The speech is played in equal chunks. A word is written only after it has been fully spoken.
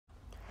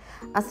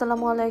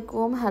আসসালামু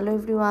আলাইকুম। Hello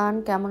everyone,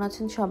 কেমন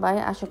আছেন সবাই?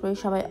 আশা করি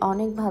সবাই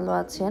অনেক ভালো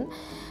আছেন।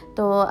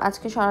 তো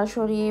আজকে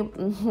সরাসরি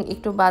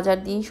একটু বাজার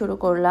দিয়েই শুরু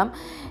করলাম।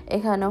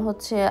 এখানে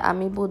হচ্ছে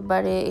আমি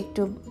বুধবারে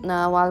একটু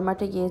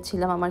ওয়ালমার্টে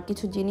গিয়েছিলাম। আমার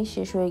কিছু জিনিস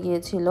শেষ হয়ে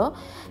গিয়েছিল।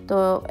 তো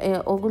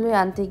ওগুলোই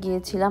আনতে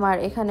গিয়েছিলাম। আর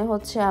এখানে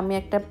হচ্ছে আমি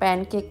একটা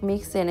প্যানকেক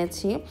মিক্স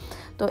এনেছি।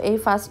 তো এই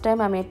ফার্স্ট টাইম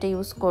আমি এটা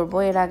ইউজ করব।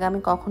 এর আগে আমি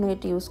কখনো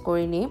এটা ইউজ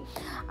করিনি।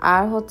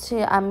 আর হচ্ছে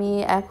আমি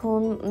এখন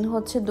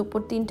হচ্ছে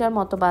দুপুর ৩টার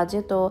মতো বাজে।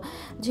 তো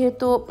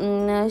যেহেতু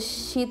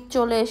শীত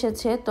চলে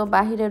এসেছে, তো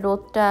বাহিরে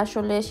রোদটা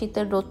আসলে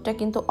শীতের রোদটা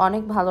কিন্তু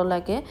অনেক ভালো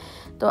লাগে।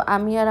 তো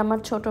আমি আর আমার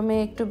ছোট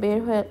মেয়ে একটু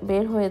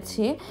বের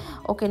হয়েছি,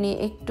 ওকে নিয়ে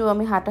একটু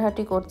আমি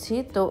হাঁটাহাঁটি করছি।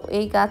 তো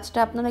এই গাছটা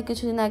আপনারা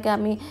কিছুদিন আগে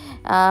আমি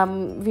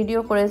ভিডিও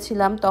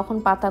করেছিলাম, তখন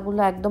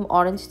পাতাগুলো একদম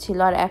অরেঞ্জ ছিল,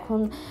 আর এখন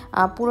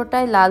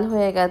পুরোটাই লাল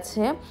হয়ে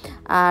গেছে।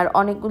 আর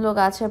অনেকগুলো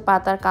গাছের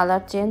পাতার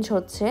কালার চেঞ্জ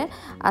হচ্ছে।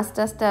 আস্তে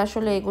আস্তে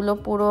আসলে এগুলো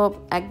পুরো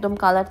একদম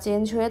কালার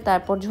চেঞ্জ হয়ে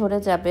তারপর ঝরে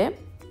যাবে।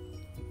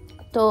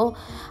 তো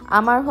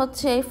আমার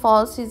হচ্ছে এই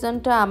ফল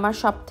সিজনটা আমার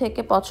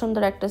সবথেকে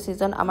পছন্দের একটা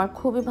সিজন। আমার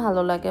খুবই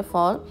ভালো লাগে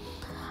ফল।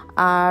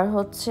 আর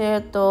হচ্ছে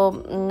তো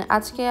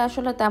আজকে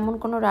আসলে তেমন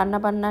কোনো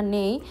রান্নাবান্না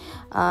নেই।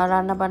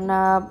 রান্নাবান্না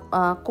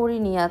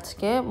করিনি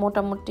আজকে।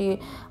 মোটামুটি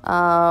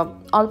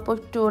অল্প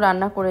একটু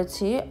রান্না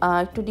করেছি।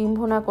 একটু ডিম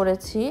ভুনা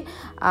করেছি,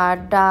 আর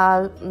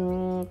ডাল,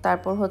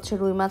 তারপর হচ্ছে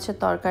রুই মাছের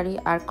তরকারি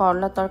আর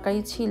করলা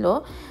তরকারি ছিল।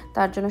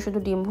 তার জন্য শুধু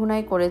ডিম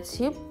ভুনাই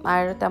করেছি,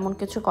 আর তেমন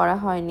কিছু করা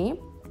হয়নি।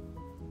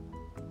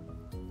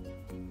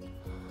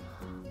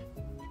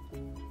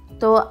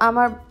 তো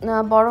আমার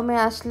বড়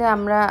মেয়ে আসলে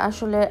আমরা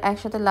আসলে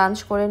একসাথে লাঞ্চ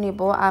করে নিব।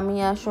 আমি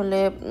আসলে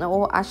ও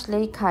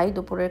আসলেই খাই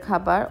দুপুরের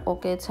খাবার,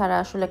 ওকে ছাড়া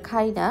আসলে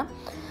খাই না।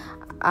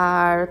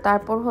 আর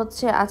তারপর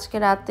হচ্ছে আজকে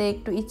রাতে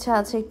একটু ইচ্ছা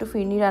আছে একটু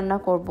ফিরনি রান্না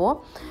করব।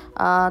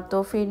 তো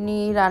ফিরনি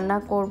রান্না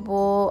করব।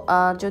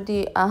 যদি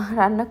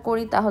রান্না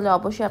করি তাহলে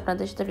অবশ্যই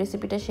আপনাদের সাথে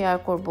রেসিপিটা শেয়ার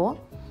করব,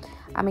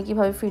 আমি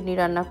কিভাবে ফিরনি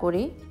রান্না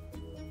করি।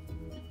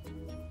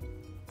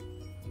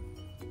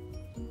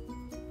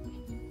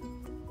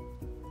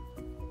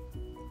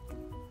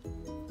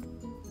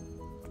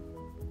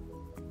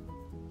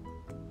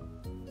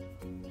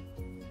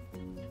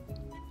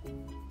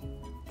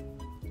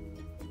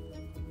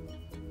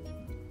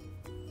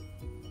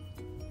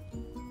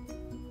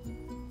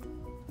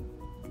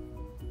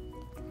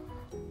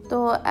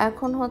 তো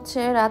এখন হচ্ছে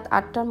রাত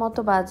 ৮টার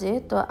মতো বাজে।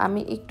 তো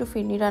আমি একটু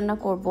ফিরনি রান্না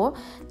করব।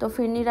 তো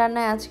ফিরনি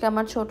রান্নায় আজকে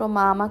আমার ছোট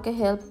মা আমাকে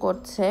হেল্প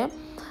করছে।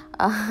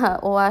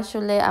 ও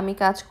আসলে আমি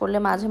কাজ করলে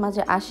মাঝে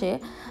মাঝে আসে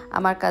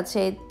আমার কাছে।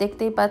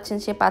 দেখতেই পাচ্ছেন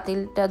সে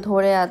পাতিলটা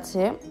ধরে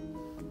আছে।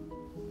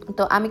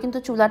 তো আমি কিন্তু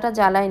চুলাটা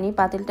জ্বালাইনি,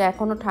 পাতিলটা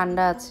এখনও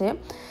ঠান্ডা আছে।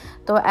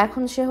 তো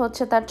এখন সে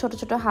হচ্ছে তার ছোট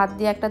ছোট হাত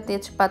দিয়ে একটা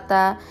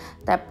তেজপাতা,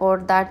 তারপর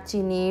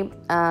দারচিনি,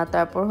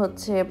 তারপর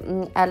হচ্ছে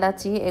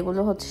এলাচি,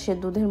 এগুলো হচ্ছে সে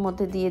দুধের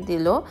মধ্যে দিয়ে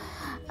দিল।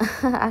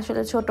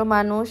 আসলে ছোট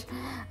মানুষ,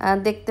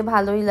 দেখতে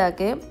ভালোই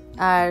লাগে।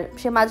 আর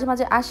সে মাঝে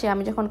মাঝে আসে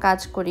আমি যখন কাজ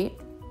করি।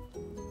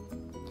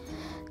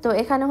 তো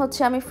এখানে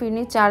হচ্ছে আমি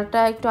ফিরনির চালটা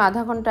একটু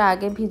আধা ঘন্টা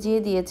আগে ভিজিয়ে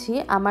দিয়েছি।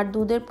 আমার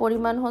দুধের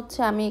পরিমাণ হচ্ছে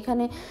আমি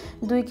এখানে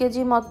 2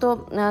 কেজি মতো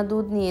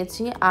দুধ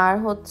নিয়েছি, আর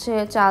হচ্ছে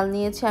চাল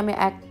নিয়েছি আমি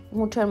 1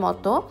 মুঠের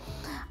মতো।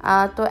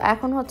 তো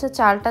এখন হচ্ছে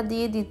চালটা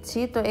দিয়ে দিচ্ছি।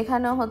 তো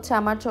এখানেও হচ্ছে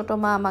আমার ছোট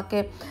মা আমাকে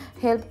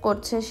হেল্প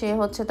করছে, সে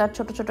হচ্ছে তার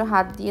ছোট ছোট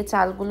হাত দিয়ে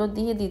চালগুলো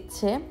দিয়ে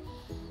দিচ্ছে।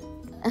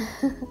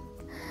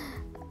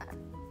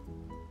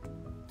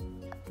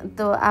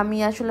 তো আমি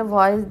আসলে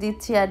ভয়েস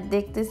দিচ্ছি আর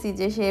দেখতেছি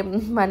যে সে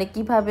মানে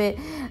কিভাবে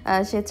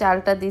সে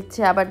চালটা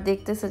দিচ্ছে, আবার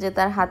দেখতেছে যে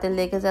তার হাতে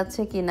লেগে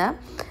যাচ্ছে কিনা।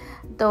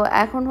 তো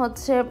এখন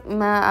হচ্ছে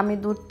আমি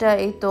দুধটা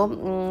এই তো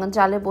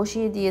জালে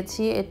বসিয়ে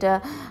দিয়েছি। এটা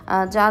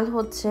জাল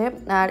হচ্ছে,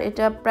 আর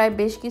এটা প্রায়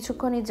বেশ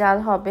কিছুক্ষণই জাল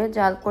হবে।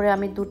 জাল করে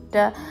আমি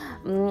দুধটা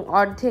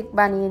অর্ধেক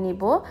বানিয়ে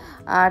নিব।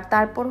 আর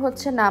তারপর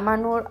হচ্ছে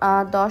নামানোর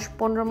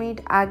 10-15 মিনিট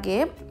আগে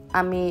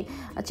আমি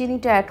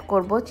চিনিটা অ্যাড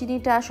করব।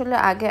 চিনিটা আসলে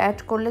আগে অ্যাড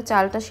করলে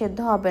চালটা সেদ্ধ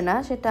হবে না,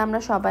 সেটা আমরা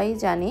সবাই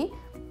জানি।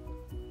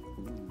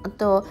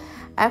 তো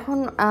এখন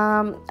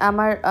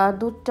আমার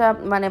দুধটা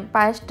মানে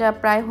পায়েসটা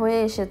প্রায় হয়ে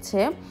এসেছে,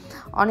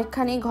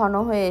 অনেকখানি ঘন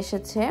হয়ে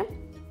এসেছে।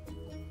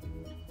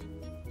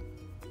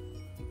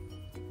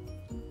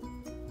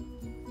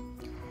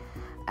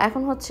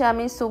 এখন হচ্ছে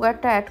আমি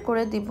সুগারটা অ্যাড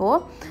করে দিব।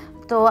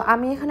 তো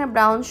আমি এখানে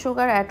ব্রাউন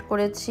সুগার অ্যাড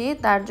করেছি,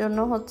 তার জন্য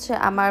হচ্ছে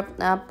আমার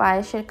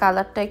পায়েসের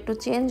কালারটা একটু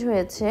চেঞ্জ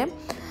হয়েছে।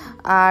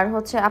 আর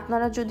হচ্ছে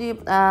আপনারা যদি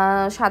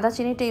সাদা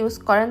চিনিটা ইউজ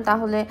করেন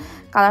তাহলে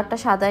কালারটা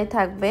সাদাই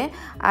থাকবে।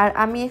 আর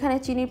আমি এখানে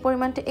চিনির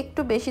পরিমাণটা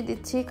একটু বেশি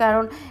দিচ্ছি,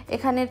 কারণ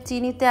এখানের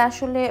চিনিতে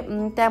আসলে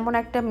তেমন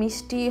একটা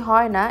মিষ্টি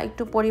হয় না,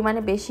 একটু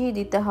পরিমাণে বেশিই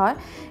দিতে হয়।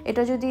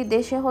 এটা যদি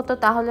দেশে হতো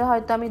তাহলে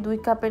হয়তো আমি 2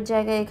 কাপের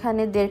জায়গায়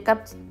এখানে 1.5 কাপ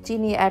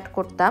চিনি অ্যাড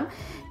করতাম।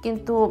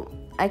 কিন্তু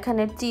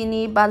এখানের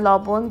চিনি বা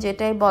লবণ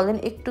যেটাই বলেন,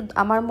 একটু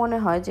আমার মনে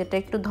হয় যেটা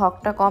একটু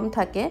ধকটা কম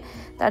থাকে,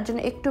 তার জন্য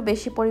একটু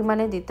বেশি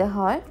পরিমাণে দিতে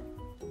হয়।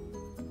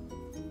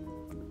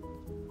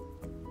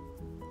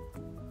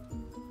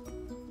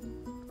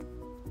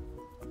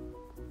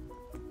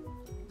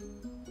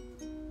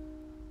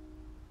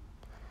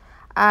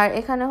 আর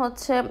এখানে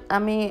হচ্ছে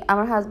আমি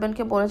আমার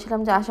হাজব্যান্ডকে বলেছিলাম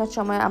যে আসার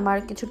সময় আমার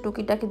কিছু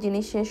টুকিটাকি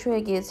জিনিস শেষ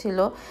হয়ে গিয়েছিল।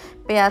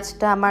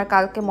 পেঁয়াজটা আমার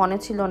কালকে মনে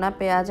ছিল না,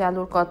 পেঁয়াজ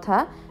আলুর কথা,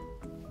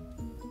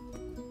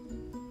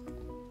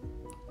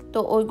 তো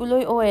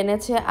ওইগুলোই ও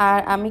এনেছে। আর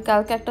আমি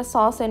কালকে একটা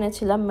সস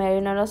এনেছিলাম,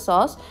 ম্যারিনারা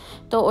সস।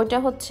 তো ওইটা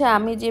হচ্ছে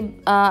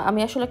আমি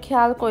আসলে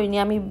খেয়াল করিনি,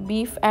 আমি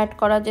বিফ অ্যাড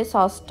করা যে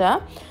সসটা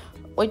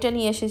ওইটা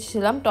নিয়ে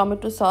এসেছিলাম,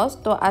 টমেটো সস।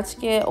 তো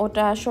আজকে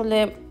ওটা আসলে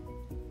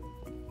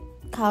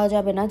খাওয়া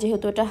যাবে না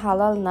যেহেতু এটা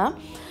হালাল না।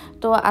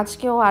 তো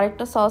আজকে ও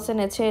আরেকটা সস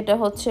এনেছে, এটা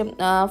হচ্ছে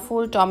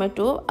ফুল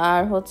টমেটো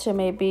আর হচ্ছে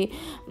মেবি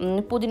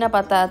পুদিনা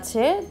পাতা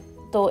আছে।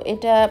 তো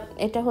এটা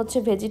এটা হচ্ছে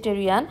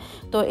ভেজিটেরিয়ান।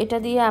 তো এটা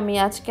দিয়ে আমি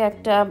আজকে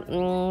একটা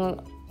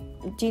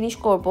জিনিস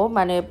করব,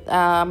 মানে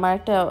আমার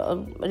একটা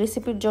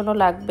রেসিপির জন্য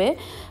লাগবে।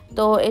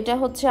 তো এটা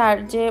হচ্ছে, আর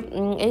যে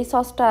এই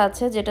সসটা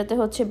আছে যেটাতে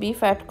হচ্ছে বিফ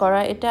অ্যাড করা,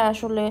 এটা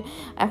আসলে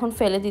এখন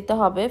ফেলে দিতে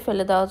হবে,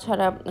 ফেলে দেওয়া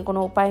ছাড়া কোনো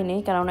উপায় নেই,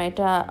 কেননা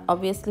এটা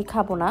অবভিয়াসলি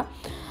খাবো না।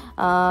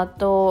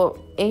 তো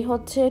এই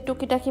হচ্ছে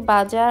টুকিটাকি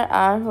বাজার,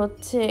 আর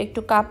হচ্ছে একটু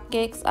কাপ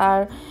কেকস আর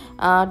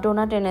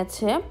ডোনাট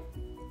এনেছে।